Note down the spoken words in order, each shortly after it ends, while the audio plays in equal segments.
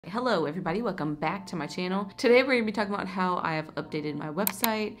Hello everybody, welcome back to my channel. Today we're going to be talking about how I have updated my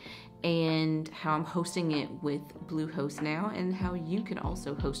website and how I'm hosting it with Bluehost now, and how you can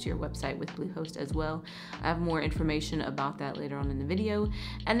also host your website with Bluehost as well. I have more information about that later on in the video.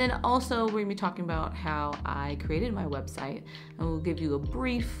 And then also we're going to be talking about how I created my website, and we'll give you a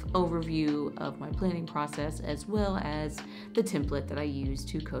brief overview of my planning process as well as the template that I use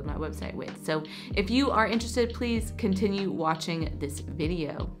to code my website with. So if you are interested, please continue watching this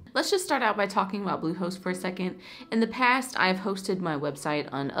video. Let's just start out by talking about Bluehost for a second. In the past, I've hosted my website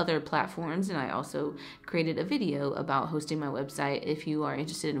on other platforms, and I also created a video about hosting my website if you are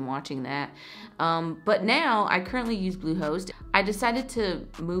interested in watching that. But now I currently use Bluehost. I decided to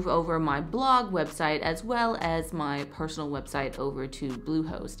move over my blog website as well as my personal website over to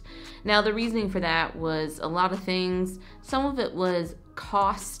Bluehost. Now the reasoning for that was a lot of things. Some of it was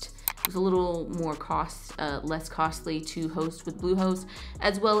cost. It was a little more less costly to host with Bluehost,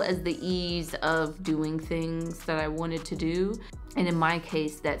 as well as the ease of doing things that I wanted to do. And in my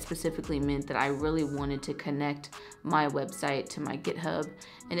case, that specifically meant that I really wanted to connect my website to my GitHub,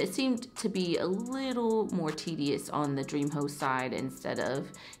 and it seemed to be a little more tedious on the Dreamhost side instead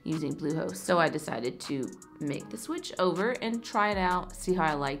of using Bluehost. So I decided to make the switch over and try it out, see how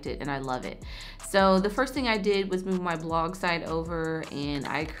I liked it, and I love it. So the first thing I did was move my blog site over, and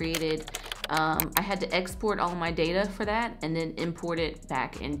I created, I had to export all my data for that and then import it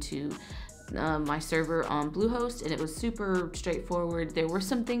back into my server on Bluehost, and it was super straightforward. There were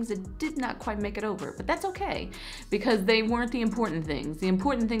some things that did not quite make it over, but that's okay because they weren't the important things. The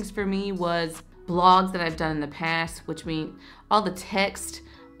important things for me was blogs that I've done in the past, which mean all the text,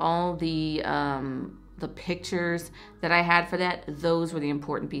 all the pictures that I had for that, those were the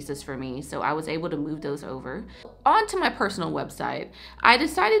important pieces for me. So I was able to move those over. On to my personal website. I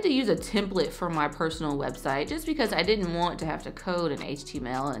decided to use a template for my personal website just because I didn't want to have to code in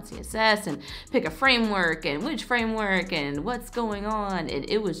HTML and CSS and pick a framework and which framework and what's going on. And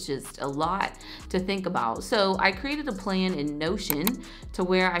it was just a lot to think about. So I created a plan in Notion to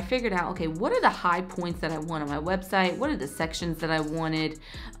where I figured out, okay, what are the high points that I want on my website? What are the sections that I wanted?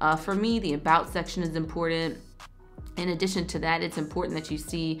 For me, the About section is important. In addition to that, it's important that you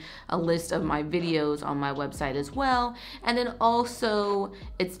see a list of my videos on my website as well. And then also,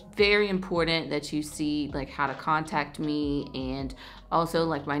 it's very important that you see like how to contact me, and also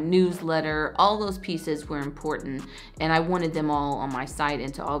like my newsletter. All those pieces were important, and I wanted them all on my site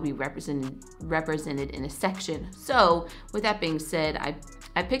and to all be represented in a section. So with that being said,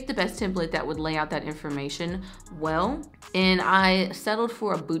 I picked the best template that would lay out that information well, and I settled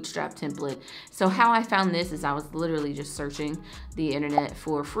for a Bootstrap template. So how I found this is I was literally just searching the internet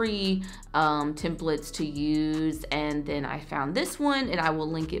for free templates to use, and then I found this one, and I will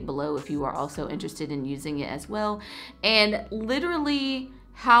link it below if you are also interested in using it as well. And literally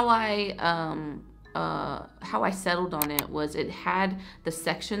how I settled on it was it had the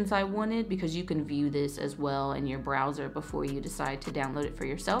sections I wanted, because you can view this as well in your browser before you decide to download it for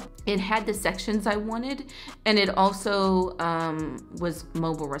yourself. It had the sections I wanted, and it also was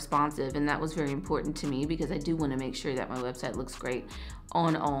mobile responsive, and that was very important to me because I do want to make sure that my website looks great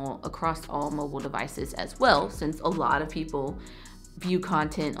on across all mobile devices as well, since a lot of people view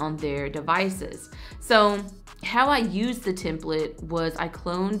content on their devices. So how I used the template was I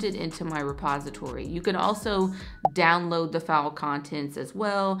cloned it into my repository. You can also download the file contents as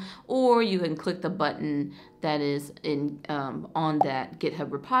well, or you can click the button that is on that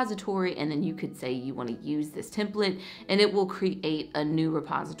GitHub repository, and then you could say you want to use this template, and it will create a new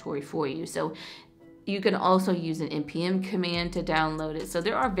repository for you. So you can also use an npm command to download it. So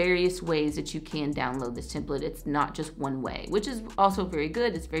there are various ways that you can download this template. It's not just one way, which is also very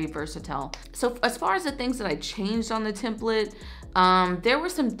good. It's very versatile. So as far as the things that I changed on the template, there were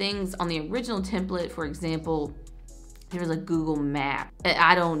some things on the original template. For example, there was a Google map.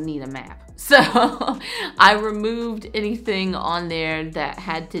 I don't need a map. So I removed anything on there that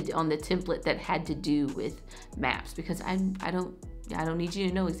on the template that had to do with maps, because I don't need you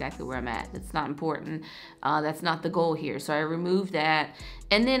to know exactly where I'm at. That's not important. That's not the goal here. So I removed that.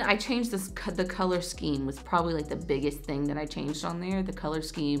 And then I changed the color scheme was probably like the biggest thing that I changed on there, the color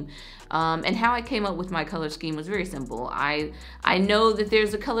scheme. And how I came up with my color scheme was very simple. I know that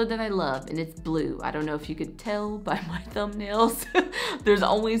there's a color that I love, and it's blue. I don't know if you could tell by my thumbnails. There's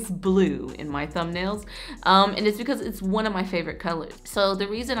always blue in my thumbnails. And it's because it's one of my favorite colors. So the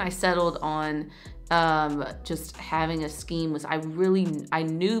reason I settled on just having a scheme was I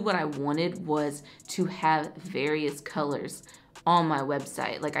knew what I wanted was to have various colors on my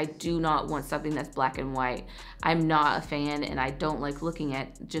website. Like, I do not want something that's black and white. I'm not a fan, and I don't like looking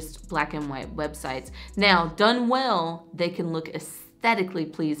at just black and white websites. Now, done well, they can look aesthetically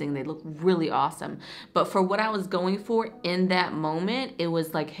pleasing. They look really awesome. But for what I was going for in that moment, it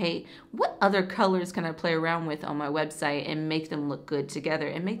was like, hey, what other colors can I play around with on my website and make them look good together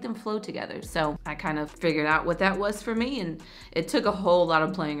and make them flow together? So I kind of figured out what that was for me, and it took a whole lot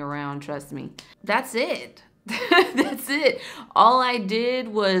of playing around, trust me. That's it. That's it. All I did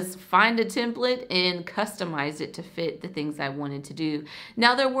was find a template and customize it to fit the things I wanted to do.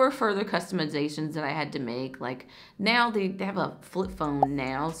 Now there were further customizations that I had to make. Like now they have a flip phone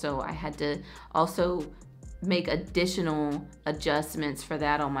now, so I had to also make additional adjustments for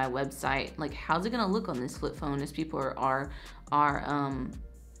that on my website. Like how's it gonna look on this flip phone as people are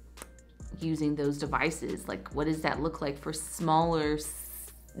using those devices? Like what does that look like for smaller,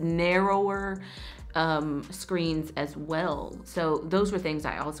 narrower screens as well? So those were things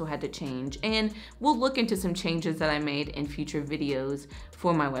I also had to change, and we'll look into some changes that I made in future videos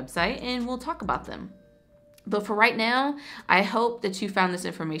for my website, and we'll talk about them. But for right now, I hope that you found this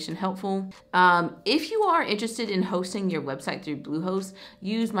information helpful. If you are interested in hosting your website through Bluehost,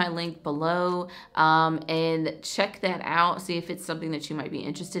 use my link below and check that out. See if it's something that you might be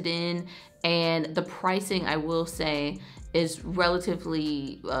interested in. And the pricing, I will say, is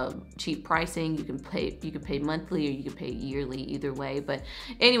relatively cheap pricing. You can pay monthly or you can pay yearly, either way. But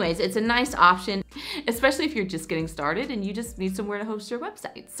anyways, it's a nice option, especially if you're just getting started and you just need somewhere to host your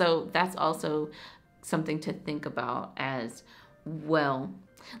website. So that's also something to think about as well.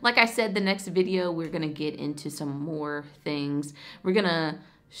 Like I said, the next video, we're gonna get into some more things. I'm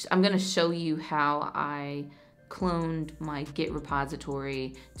gonna show you how I cloned my Git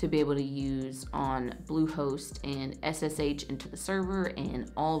repository to be able to use on Bluehost and SSH into the server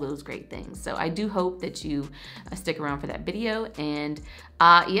and all those great things. So I do hope that you stick around for that video. And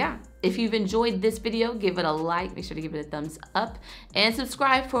yeah, if you've enjoyed this video, give it a like, make sure to give it a thumbs up, and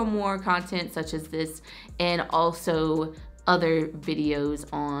subscribe for more content such as this, and also other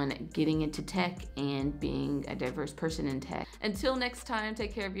videos on getting into tech and being a diverse person in tech. Until next time,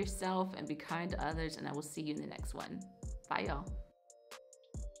 take care of yourself and be kind to others, and I will see you in the next one. Bye, y'all.